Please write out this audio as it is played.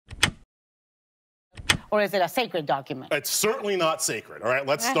or is it a sacred document? It's certainly not sacred, all right?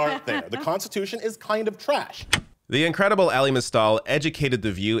 Let's start there. The Constitution is kind of trash. The incredible Elie Mystal educated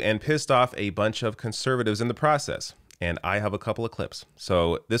The View and pissed off a bunch of conservatives in the process. And I have a couple of clips.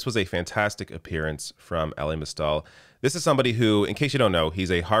 So this was a fantastic appearance from Elie Mystal. This is somebody who, in case you don't know,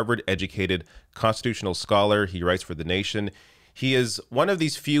 he's a Harvard-educated constitutional scholar. He writes for The Nation. He is one of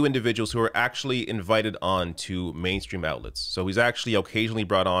these few individuals who are actually invited on to mainstream outlets. So he's actually occasionally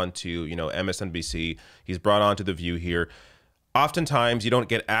brought on to, MSNBC. He's brought on to The View here. Oftentimes, you don't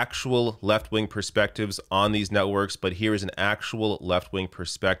get actual left-wing perspectives on these networks, but here is an actual left-wing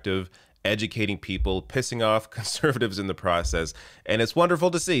perspective, educating people, pissing off conservatives in the process, and it's wonderful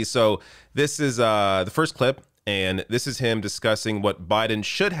to see. So this is the first clip, and this is him discussing what Biden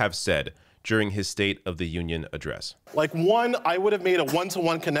should have said during his State of the Union address. Like, one, I would have made a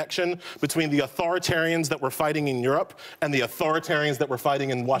one-to-one connection between the authoritarians that were fighting in Europe and the authoritarians that were fighting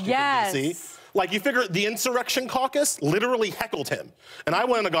in Washington, D.C. Like, you figure the Insurrection Caucus literally heckled him. And I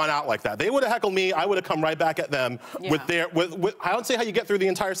wouldn't have gone out like that. They would have heckled me. I would have come right back at them with their, I don't see how you get through the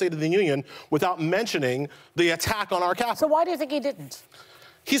entire State of the Union without mentioning the attack on our Capitol. So why do you think he didn't?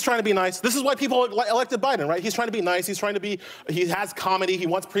 He's trying to be nice. This is why people elected Biden, right? He's trying to be nice. He's trying to be, he has comedy. He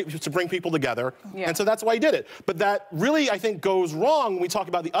wants to bring people together. Yeah. And so that's why he did it. But that really, I think, goes wrong when we talk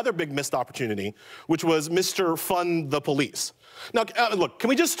about the other big missed opportunity, which was Mr. Fund the Police. Now, look, can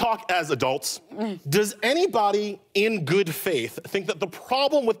we just talk as adults? Does anybody in good faith think that the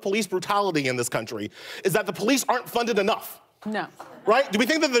problem with police brutality in this country is that the police aren't funded enough? No. Right? Do we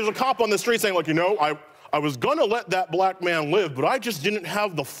think that there's a cop on the street saying, like, I was gonna let that black man live, but I just didn't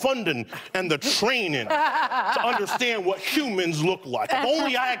have the funding and the training to understand what humans look like. If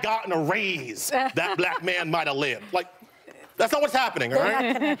only I had gotten a raise, that black man might have lived. Like, that's not what's happening, all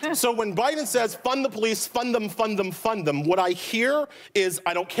right? So when Biden says, fund the police, fund them, fund them, fund them, what I hear is,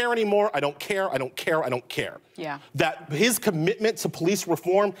 I don't care anymore, I don't care, I don't care, I don't care. Yeah. That his commitment to police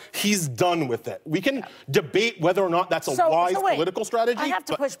reform, he's done with it. We can debate whether or not that's a wise political strategy. I have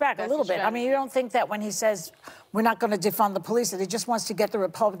to push back a little bit. I mean, you don't think that when he says, we're not going to defund the police, that he just wants to get the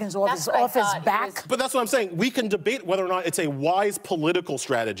Republicans off his back? But that's what I'm saying. We can debate whether or not it's a wise political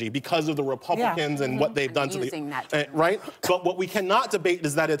strategy because of the Republicans and what they've done to the... right? But what we cannot debate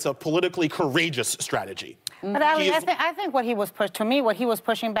is that it's a politically courageous strategy. But I think what he was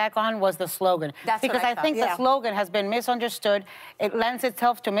pushing back on was the slogan. That's because I think the slogan has been misunderstood. It lends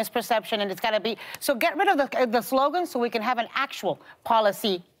itself to misperception, and it's got to be. So get rid of the slogan so we can have an actual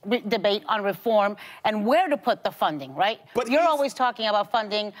policy debate on reform and where to put the funding, right? But you're always talking about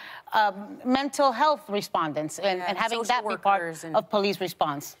funding mental health respondents and having that be part of police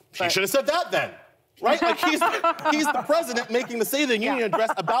response. He should have said that then. Right? Like, he's the president making the State of the Union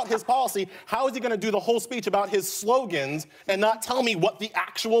address about his policy. How is he going to do the whole speech about his slogans and not tell me what the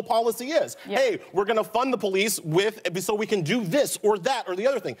actual policy is? Hey, we're going to fund the police so we can do this or that or the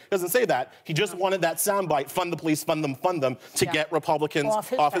other thing. He doesn't say that. He just wanted that soundbite, fund the police, fund them, to get Republicans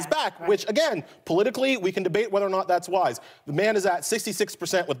off his back, which, again, politically, we can debate whether or not that's wise. The man is at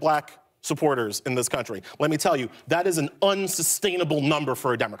 66% with black supporters in this country. Let me tell you, that is an unsustainable number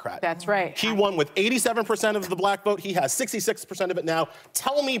for a Democrat. That's right. He won with 87% of the black vote. He has 66% of it now.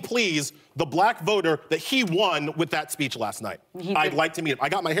 Tell me, please, the black voter that he won with that speech last night. I'd like to meet him. I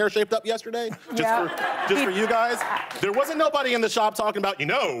got my hair shaped up yesterday, just for you guys. There wasn't nobody in the shop talking about,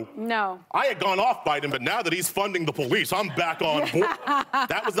 No. I had gone off Biden, but now that he's funding the police, I'm back on board.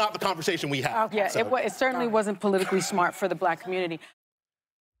 That was not the conversation we had. Yeah, it certainly wasn't politically smart for the black community.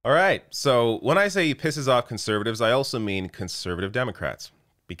 All right, so when I say he pisses off conservatives, I also mean conservative Democrats,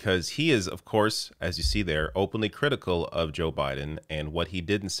 because he is, of course, as you see there, openly critical of Joe Biden and what he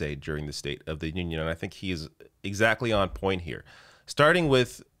didn't say during the State of the Union, and I think he is exactly on point here. Starting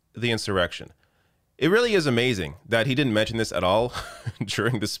with the insurrection. It really is amazing that he didn't mention this at all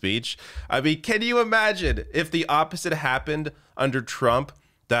during the speech. I mean, can you imagine if the opposite happened under Trump,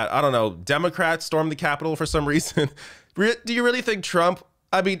 that, I don't know, Democrats stormed the Capitol for some reason? Do you really think Trump...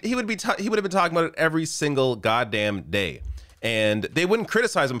 I mean, he would have been talking about it every single goddamn day, and they wouldn't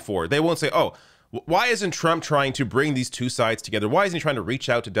criticize him for it. They won't say, "Oh, why isn't Trump trying to bring these two sides together? Why isn't he trying to reach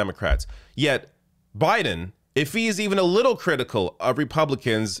out to Democrats?" Yet Biden, if he is even a little critical of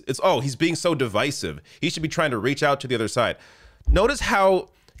Republicans, it's, "Oh, he's being so divisive. He should be trying to reach out to the other side." Notice how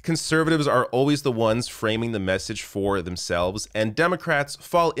conservatives are always the ones framing the message for themselves, and Democrats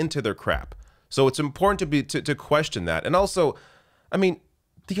fall into their crap. So it's important to question that. And also, I mean,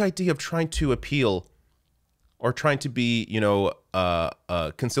 the idea of trying to appeal or trying to be,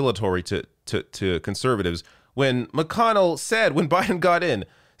 conciliatory to conservatives, when McConnell said, when Biden got in,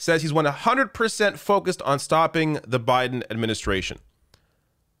 says he's 100% focused on stopping the Biden administration.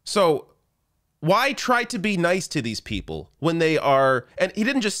 So why try to be nice to these people when they are, and he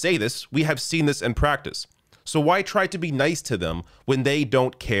didn't just say this, we have seen this in practice. So why try to be nice to them when they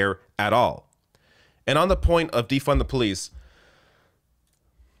don't care at all? And on the point of defund the police,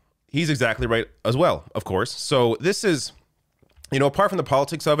 he's exactly right as well, of course. So this is, you know, apart from the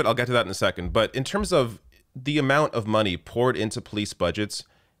politics of it, I'll get to that in a second, but in terms of the amount of money poured into police budgets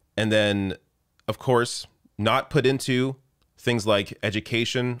and then, of course, not put into things like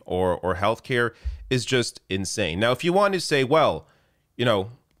education or healthcare is just insane. Now, if you want to say, well, you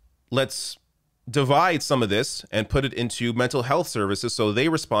know, let's divide some of this and put it into mental health services so they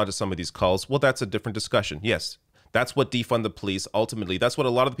respond to some of these calls, well, that's a different discussion. Yes, that's what defund the police ultimately, that's what a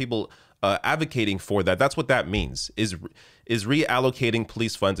lot of the people advocating for that's what that means, is reallocating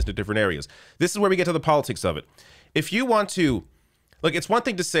police funds into different areas. This is where we get to the politics of it. If you want to, look, it's one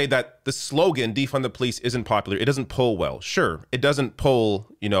thing to say that the slogan defund the police isn't popular. It doesn't poll well. Sure, it doesn't poll,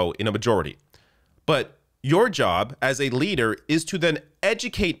 you know, in a majority. But your job as a leader is to then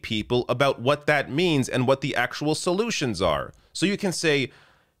educate people about what that means and what the actual solutions are. So you can say,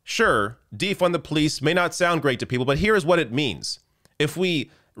 sure, defund the police may not sound great to people, but here's what it means. If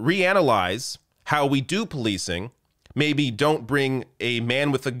we reanalyze how we do policing, maybe don't bring a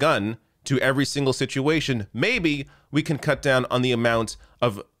man with a gun to every single situation, maybe we can cut down on the amount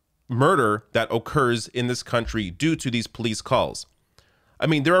of murder that occurs in this country due to these police calls. I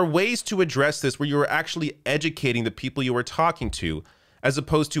mean, there are ways to address this where you're actually educating the people you are talking to, as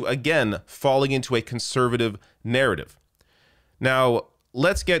opposed to, again, falling into a conservative narrative. Now,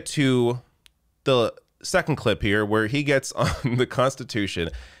 let's get to the second clip here where he gets on the Constitution,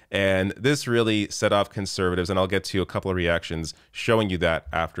 and this really set off conservatives, and I'll get to a couple of reactions showing you that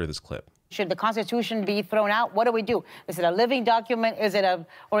after this clip. Should the Constitution be thrown out? What do we do? Is it a living document?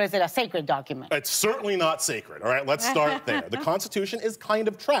 Or is it a sacred document? It's certainly not sacred. All right, let's start there. The Constitution is kind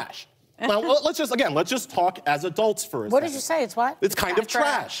of trash. Now, let's just talk as adults for a second. What did you say? It's what? It's kind of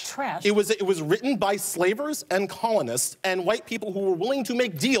trash. Trash. It was written by slavers and colonists and white people who were willing to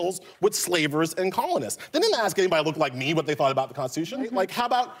make deals with slavers and colonists. They didn't ask anybody who looked like me what they thought about the Constitution. Like, how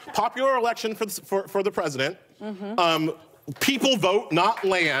about popular election for the president? People vote, not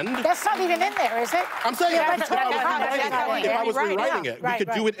land. That's not even in there, is it? I'm saying Yeah, if I was rewriting it, we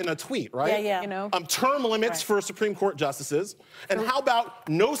could do it in a tweet, right? Yeah, yeah. You know? Term limits for Supreme Court justices. And how about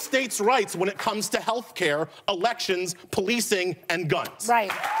no states' rights when it comes to health care, elections, policing, and guns?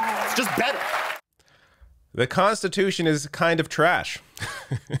 Right. It's just better. The Constitution is kind of trash.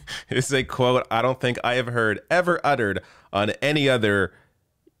 It's a quote I don't think I have heard ever uttered on any other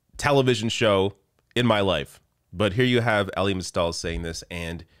television show in my life. But here you have Elie Mystal saying this,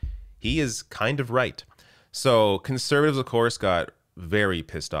 and he is kind of right. So conservatives, of course, got very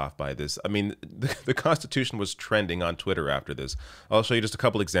pissed off by this. I mean, the Constitution was trending on Twitter after this. I'll show you just a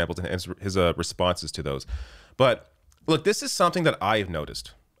couple examples and his responses to those. But look, this is something that I've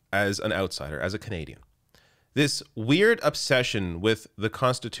noticed as an outsider, as a Canadian. This weird obsession with the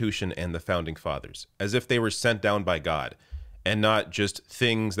Constitution and the Founding Fathers, as if they were sent down by God, and not just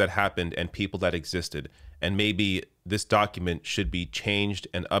things that happened and people that existed. And maybe this document should be changed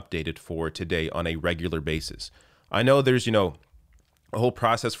and updated for today on a regular basis. I know there's, you know, a whole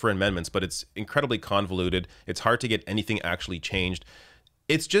process for amendments, but it's incredibly convoluted. It's hard to get anything actually changed.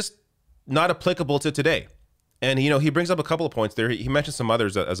 It's just not applicable to today. And, you know, he brings up a couple of points there. He mentioned some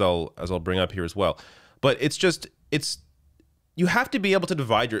others as I'll bring up here as well. But it's you have to be able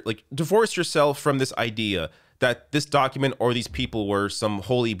to divorce yourself from this idea that this document or these people were some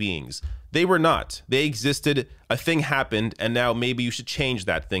holy beings. They were not. They existed, a thing happened, and now maybe you should change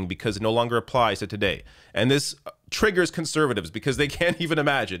that thing because it no longer applies to today. And this triggers conservatives because they can't even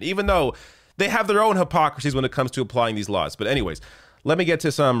imagine, even though they have their own hypocrisies when it comes to applying these laws. But anyways, let me get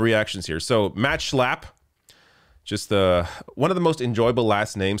to some reactions here. So Matt Schlapp, just one of the most enjoyable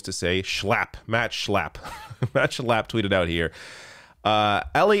last names to say, Schlapp, Matt Schlapp. Matt Schlapp tweeted out here,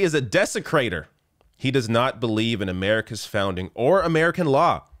 Elie is a desecrator. He does not believe in America's founding or American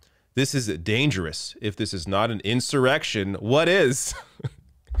law. This is dangerous. If this is not an insurrection, what is?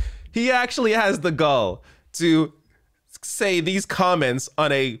 He actually has the gall to say these comments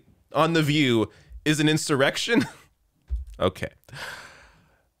on The View is an insurrection. Okay.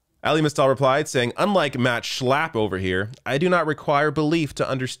 Elie Mystal replied, saying, unlike Matt Schlapp over here, I do not require belief to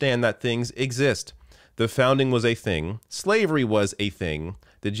understand that things exist. The founding was a thing. Slavery was a thing.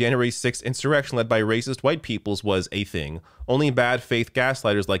 The January 6th insurrection led by racist white peoples was a thing. Only bad faith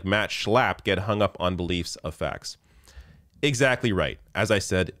gaslighters like Matt Schlapp get hung up on beliefs of facts. Exactly right. As I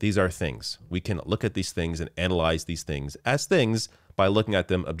said, these are things. We can look at these things and analyze these things as things by looking at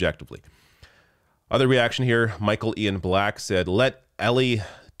them objectively. Other reaction here, Michael Ian Black said, let Elie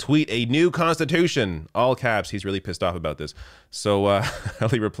tweet a new constitution, all caps. He's really pissed off about this. So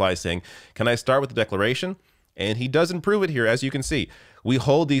Elie replies saying, can I start with the declaration? And he does improve it here, as you can see. We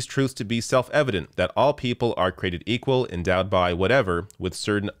hold these truths to be self-evident, that all people are created equal, endowed by whatever, with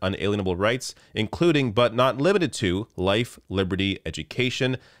certain unalienable rights, including but not limited to life, liberty,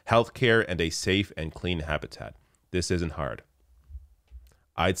 education, healthcare, and a safe and clean habitat. This isn't hard.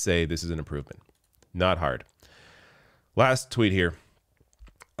 I'd say this is an improvement. Not hard. Last tweet here.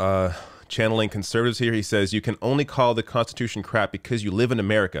 Channeling conservatives here, he says, you can only call the Constitution crap because you live in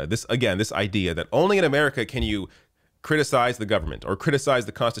America. This, again, this idea that only in America can you criticize the government or criticize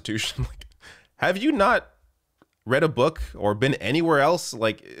the Constitution. Like, have you not read a book or been anywhere else?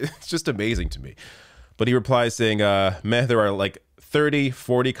 Like, it's just amazing to me. But he replies saying, meh, there are like 30,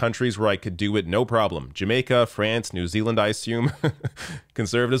 40 countries where I could do it, no problem. Jamaica, France, New Zealand, I assume.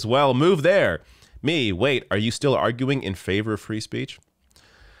 Conservatives, well, move there. Me, wait, are you still arguing in favor of free speech?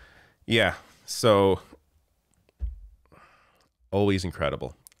 Yeah, so always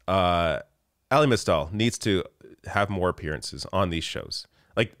incredible. Elie Mystal needs to have more appearances on these shows.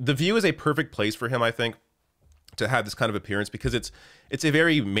 Like, The View is a perfect place for him, I think, to have this kind of appearance, because it's a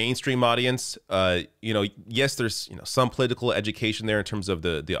very mainstream audience. You know, yes, there's some political education there in terms of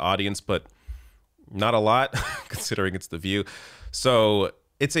the audience, but not a lot considering it's The View. So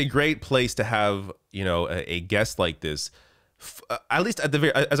it's a great place to have a guest like this. At least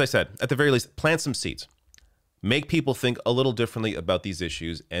as I said, at the very least, plant some seeds. Make people think a little differently about these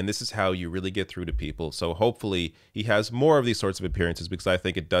issues, and this is how you really get through to people. So hopefully he has more of these sorts of appearances, because I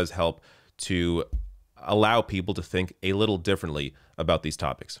think it does help to allow people to think a little differently about these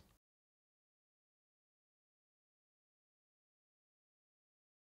topics.